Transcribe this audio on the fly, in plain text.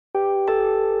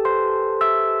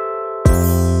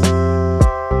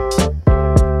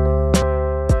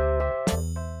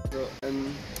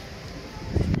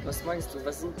Was meinst du,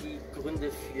 was sind die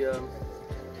Gründe für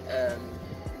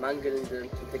mangelnde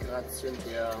Integration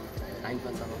der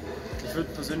Einwanderer? Ich würde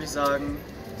persönlich sagen,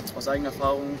 aus eigener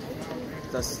Erfahrung,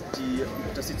 dass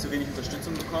sie zu wenig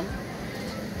Unterstützung bekommen.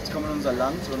 Sie kommen in unser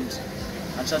Land und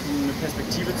anstatt ihnen eine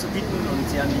Perspektive zu bieten und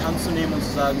sie an die Hand zu nehmen und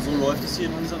zu sagen, so läuft es hier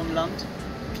in unserem Land,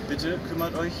 bitte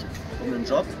kümmert euch um den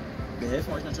Job. Wir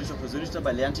helfen euch natürlich auch persönlich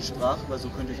dabei, lernt die Sprache, weil so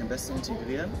könnt ihr euch am besten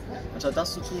integrieren. Anstatt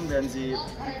das zu tun, werden sie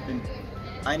in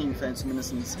einigen Fällen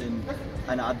zumindest in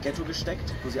eine Art Ghetto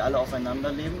gesteckt, wo sie alle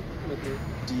aufeinander leben,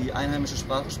 die einheimische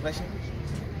Sprache sprechen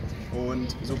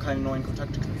und so keine neuen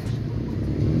Kontakte knüpfen.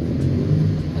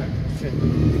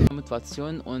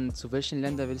 Motivation, und zu welchen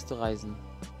Ländern willst du reisen?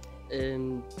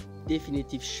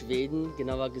 Definitiv Schweden,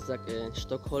 genauer gesagt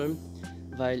Stockholm,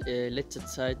 weil letzte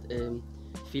Zeit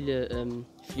viele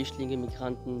Flüchtlinge,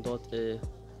 Migranten dort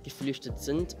geflüchtet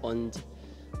sind, und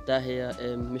daher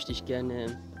möchte ich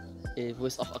gerne, wo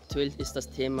es auch aktuell ist, das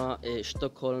Thema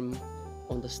Stockholm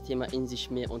und das Thema in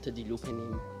sich mehr unter die Lupe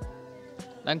nehmen.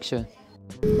 Dankeschön.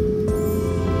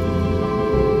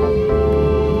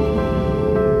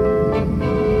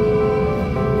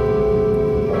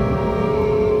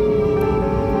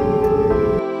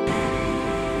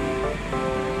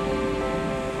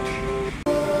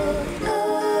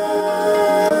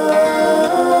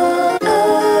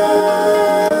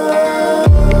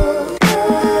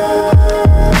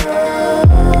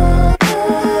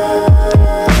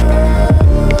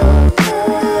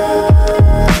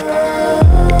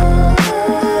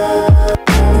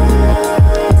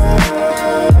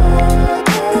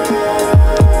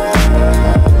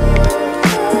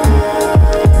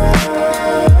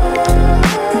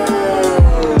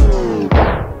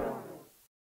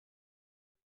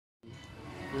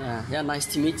 Yeah, nice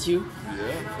to meet you.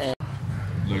 Yeah.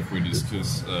 Like we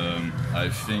discussed, I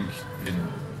think it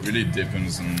really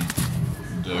depends on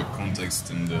the context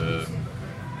and the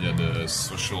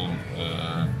social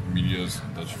milieus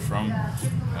that you're from.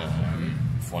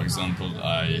 For example,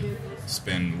 I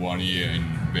spent 1 year in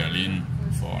Berlin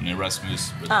for an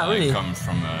Erasmus, but really? I come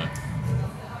from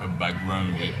a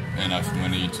background with enough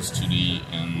money to study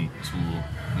and to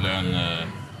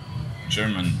learn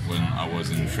German when I was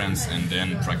in France, and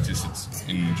then practice it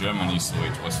in Germany, so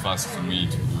it was fast for me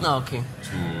to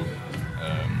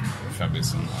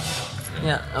verbessern,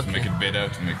 to make it better,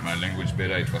 to make my language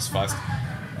better. It was fast,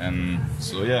 and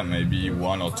so yeah, maybe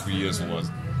 1 or 2 years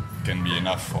can be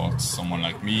enough for someone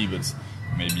like me, but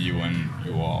maybe when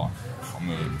you are from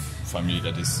a family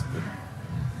that is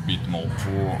a bit more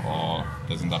poor or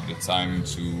doesn't have the time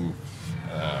to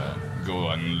go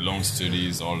on long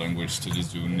studies or language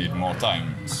studies, you need more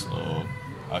time. So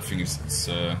I think it's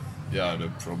the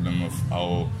problem of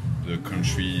how the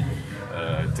country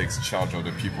takes charge of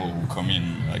the people who come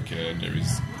in. Like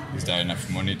is there enough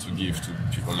money to give to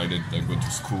people like that go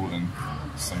to school and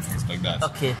some things like that?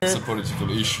 Okay. It's a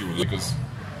political issue because,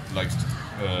 like,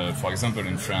 for example,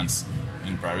 in France,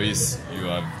 in Paris, you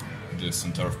have the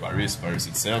center of Paris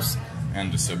itself,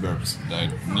 and the suburbs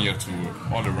that are near to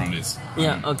all around it.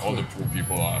 All the poor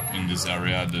people are in this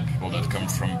area, the people that come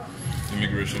from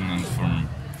immigration and from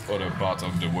other parts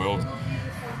of the world,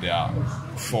 they are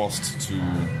forced to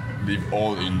live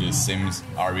all in the same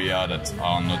area that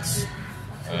are not,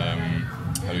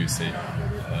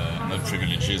 not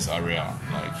privileged area.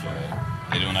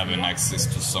 Like they don't have an access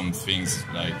to some things,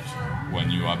 like when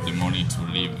you have the money to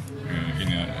live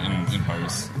in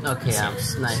Paris. Okay, yeah,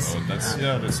 nice. So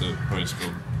that's a political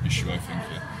issue, I think.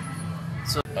 Yeah.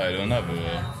 So I don't have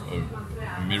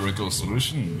a miracle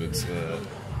solution, but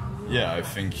I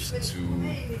think to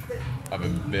have a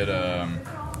better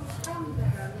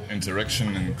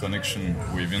interaction and connection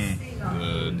within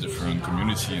the different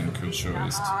community and culture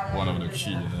is one of the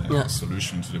key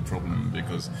solutions to the problem,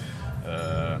 because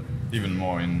even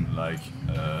more in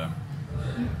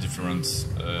different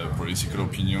political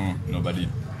opinion, nobody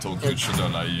talk to each other.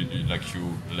 Like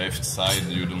you left side,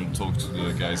 you don't talk to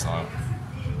the guys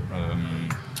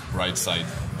right side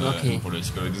in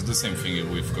political. It is the same thing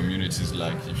with communities.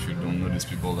 Like if you don't know these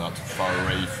people that are too far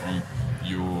away from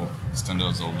your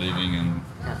standards of living, and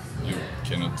you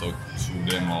cannot talk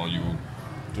to them, or you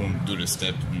don't do the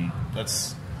step, and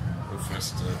that's the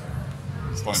first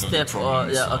point of the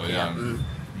problem.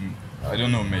 I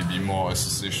don't know, maybe more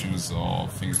associations or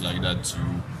things like that to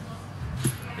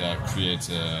create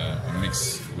a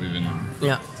mix within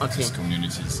these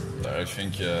communities. I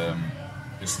think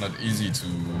it's not easy to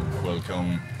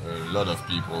welcome a lot of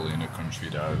people in a country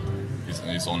that is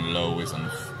its own law, its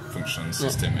own function,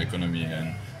 system, economy,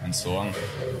 and so on.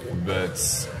 But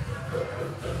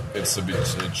it's a bit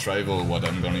trivial what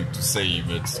I'm going to say,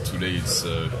 but today it's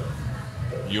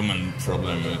human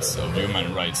problem, it's of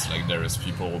human rights. Like there is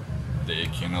people, they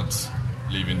cannot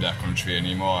live in their country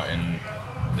anymore, and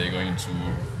they're going to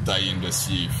die in the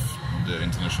sea if the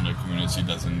international community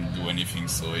doesn't do anything.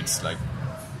 So it's like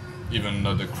even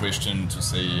not a question to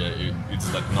say it's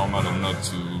that normal or not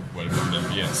to welcome them.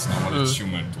 Yes, normal, it's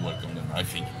human to welcome them, I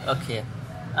think. Okay,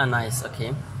 nice,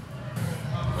 okay.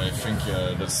 I think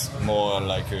that's more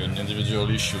like an individual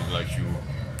issue, like you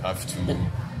have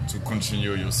to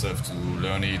continue yourself to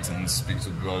learn it and speak to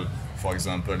people. For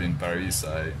example, in Paris,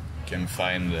 I can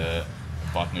find a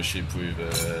partnership with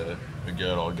a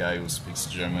girl or guy who speaks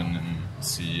German and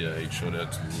see each other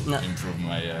to improve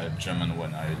my German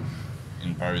when I'm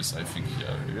in Paris. I think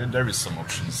there is some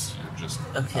options. You just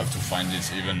have to find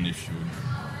it, even if you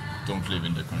don't live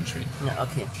in the country. Yeah,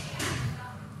 okay.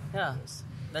 Yeah,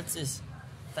 that's it.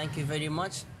 Thank you very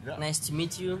much. Yeah. Nice to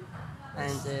meet you.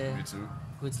 And You too.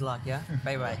 good luck, yeah?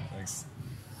 Bye-bye. Thanks.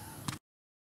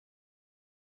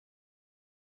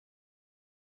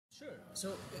 Sure.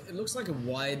 So it looks like a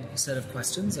wide set of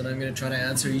questions, and I'm going to try to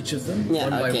answer each of them Yeah,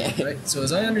 one by okay. one. Right. So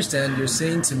as I understand, you're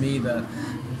saying to me that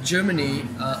Germany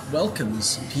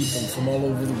welcomes people from all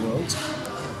over the world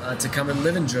to come and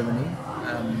live in Germany.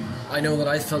 I know that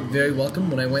I felt very welcome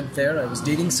when I went there. I was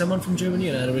dating someone from Germany,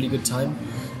 and I had a really good time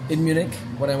in Munich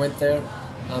when I went there.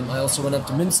 I also went up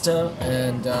to Münster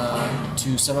and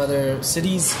to some other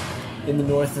cities in the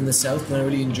north and the south, and I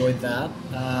really enjoyed that.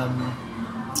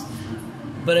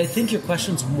 But I think your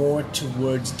question's more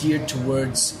geared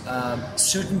towards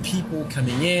certain people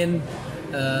coming in,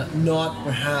 not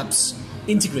perhaps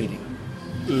integrating.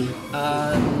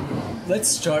 Let's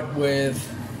start with,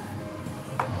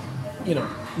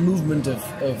 movement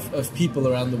of people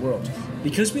around the world.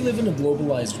 Because we live in a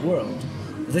globalized world,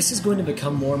 this is going to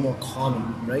become more and more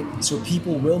common, right? So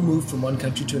people will move from one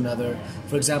country to another.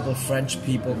 For example, French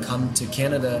people come to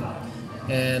Canada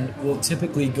and will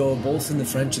typically go both in the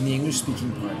French and the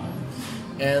English-speaking part.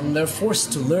 And they're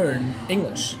forced to learn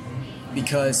English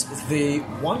because they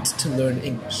want to learn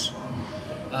English.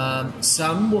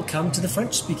 Some will come to the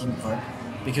French-speaking part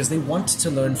because they want to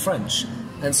learn French.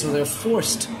 And so they're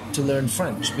forced to learn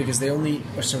French because they only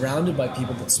are surrounded by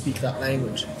people that speak that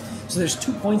language. So there's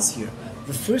 2 points here.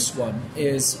 The first one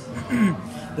is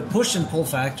the push and pull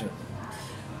factor.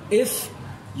 If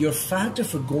your factor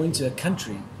for going to a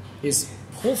country is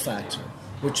pull factor,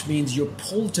 which means you're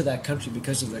pulled to that country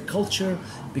because of their culture,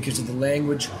 because of the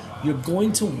language, you're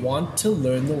going to want to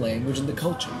learn the language and the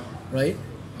culture, right?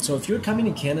 So if you're coming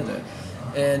to Canada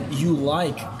and you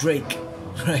like Drake,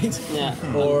 right? Yeah.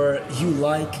 Or you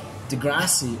like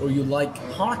Degrassi, or you like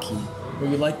hockey, or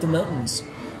you like the mountains,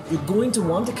 you're going to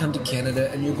want to come to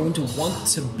Canada and you're going to want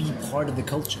to be part of the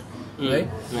culture, right?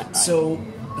 Yeah. So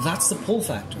that's the pull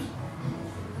factor.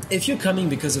 If you're coming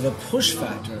because of a push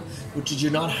factor, which is you're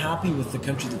not happy with the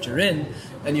country that you're in,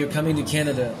 and you're coming to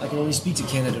Canada, I can only speak to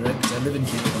Canada, right, because I live in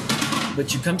Canada,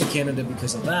 but you come to Canada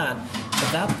because of that,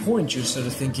 at that point you're sort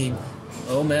of thinking,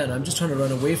 oh man, I'm just trying to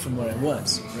run away from where I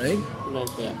was, right? Right,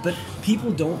 yeah. But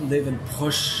people don't live in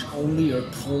push only or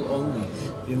pull only.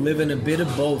 They live in a bit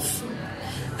of both.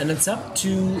 And it's up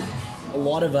to a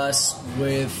lot of us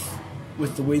with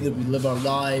the way that we live our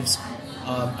lives,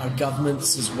 our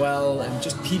governments as well, and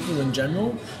just people in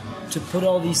general, to put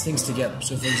all these things together.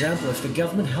 So for example, if the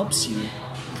government helps you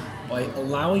by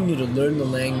allowing you to learn the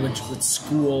language with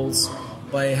schools,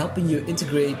 by helping you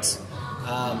integrate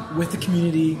with the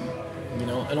community,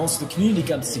 and also the community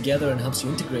comes together and helps you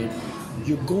integrate,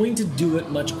 you're going to do it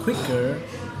much quicker.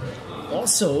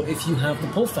 Also, if you have the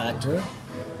pull factor,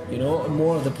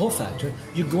 more of the pull factor,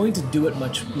 you're going to do it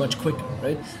much quicker,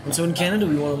 right? And so in Canada,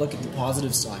 we want to look at the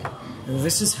positive side. And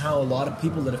this is how a lot of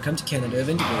people that have come to Canada have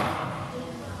integrated.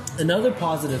 Another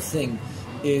positive thing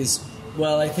is,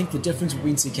 I think the difference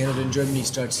between, say, Canada and Germany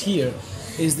starts here,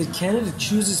 is that Canada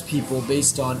chooses people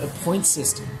based on a point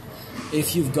system.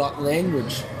 If you've got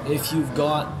language, if you've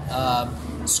got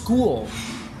school,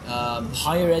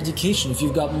 higher education, if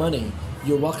you've got money,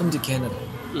 you're welcome to Canada.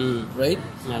 Right?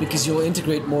 Yeah. Because you'll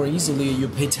integrate more easily, you'll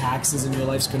pay taxes, and your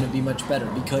life's going to be much better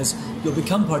because you'll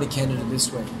become part of Canada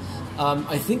this way.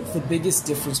 I think the biggest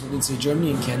difference between, say,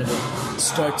 Germany and Canada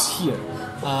starts here.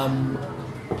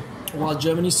 While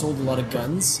Germany sold a lot of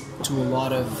guns to a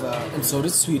lot of, and so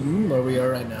did Sweden, where we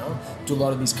are right now, to a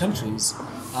lot of these countries,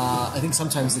 I think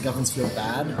sometimes the governments feel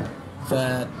bad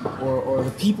or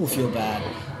the people feel bad,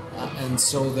 and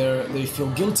so they feel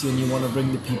guilty, and you want to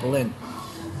bring the people in.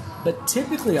 But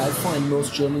typically, I find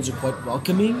most Germans are quite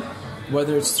welcoming,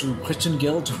 whether it's through Christian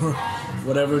guilt or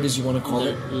whatever it is you want to call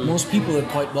it. Most people are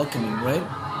quite welcoming, right?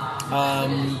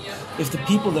 If the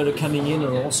people that are coming in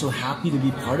are also happy to be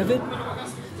part of it,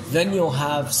 then you'll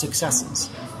have successes.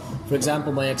 For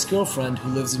example, my ex-girlfriend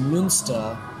who lives in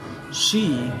Münster,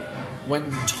 she went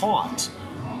and taught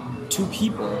two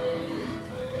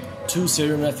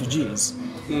Syrian refugees.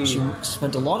 She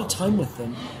spent a lot of time with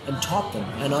them and taught them.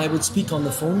 And I would speak on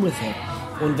the phone with her.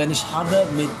 Und wenn ich habe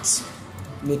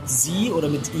mit sie oder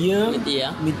mit ihr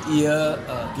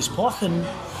gesprochen,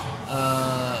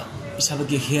 ich habe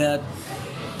gehört,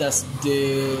 dass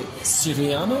die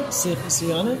Syrianer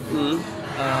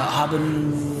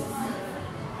haben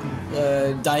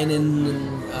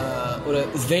deinen oder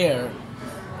their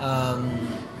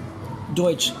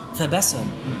Deutsch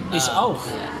verbessern. Ich auch,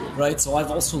 right? So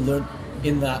I've also learned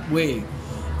in that way.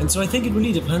 And so I think it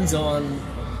really depends on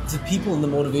the people and the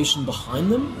motivation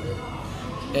behind them.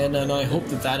 And I hope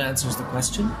that answers the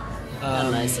question.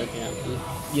 Nice,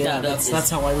 Yeah, that's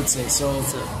how I would say. So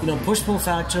push-pull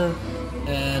factor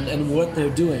and what they're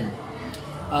doing.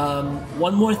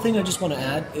 One more thing I just want to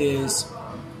add is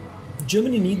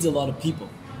Germany needs a lot of people.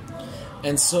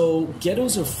 And so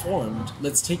ghettos are formed.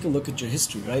 Let's take a look at your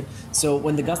history, right? So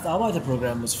when the Gastarbeiter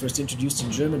program was first introduced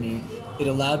in Germany, it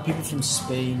allowed people from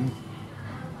Spain,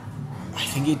 I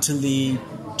think Italy,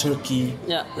 Turkey,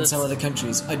 and some other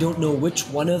countries. I don't know which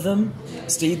one of them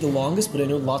stayed the longest, but I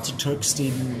know lots of Turks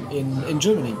stayed in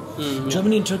Germany.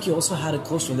 Germany and Turkey also had a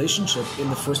close relationship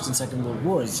in the First and Second World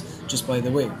Wars, just by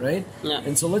the way, right? Yeah.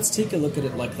 And so let's take a look at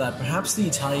it like that. Perhaps the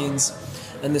Italians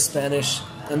and the Spanish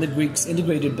and the Greeks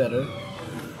integrated better.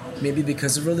 Maybe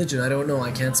because of religion, I don't know,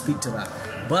 I can't speak to that.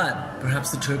 But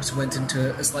perhaps the Turks went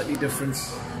into a slightly different,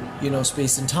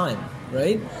 space and time,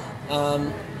 right?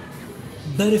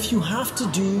 But if you have to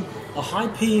do a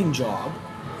high-paying job,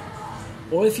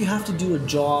 or if you have to do a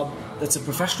job that's a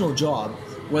professional job,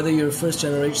 whether you're first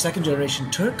generation, second generation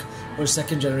Turk, or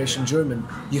second generation German,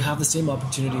 you have the same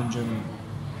opportunity in Germany.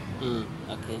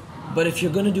 Okay. But if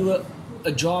you're going to do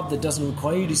a job that doesn't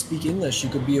require you to speak English, you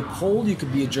could be a Pole, you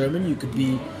could be a German, you could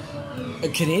be a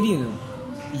Canadian,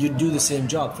 you'd do the same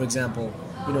job, for example,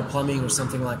 plumbing or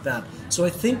something like that. So I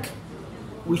think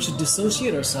we should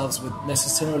dissociate ourselves with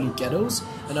necessarily ghettos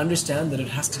and understand that it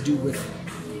has to do with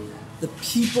the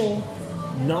people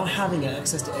not having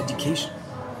access to education.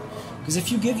 Because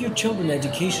if you give your children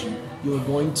education, you're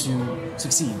going to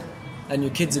succeed, and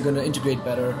your kids are going to integrate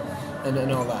better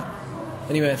and all that.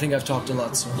 Anyway, I think I've talked a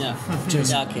lot, so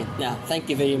cheers. Yeah, okay. Yeah, thank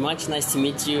you very much. Nice to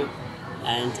meet you,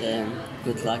 and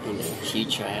good luck in the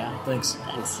future. Yeah. Thanks.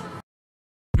 Thanks.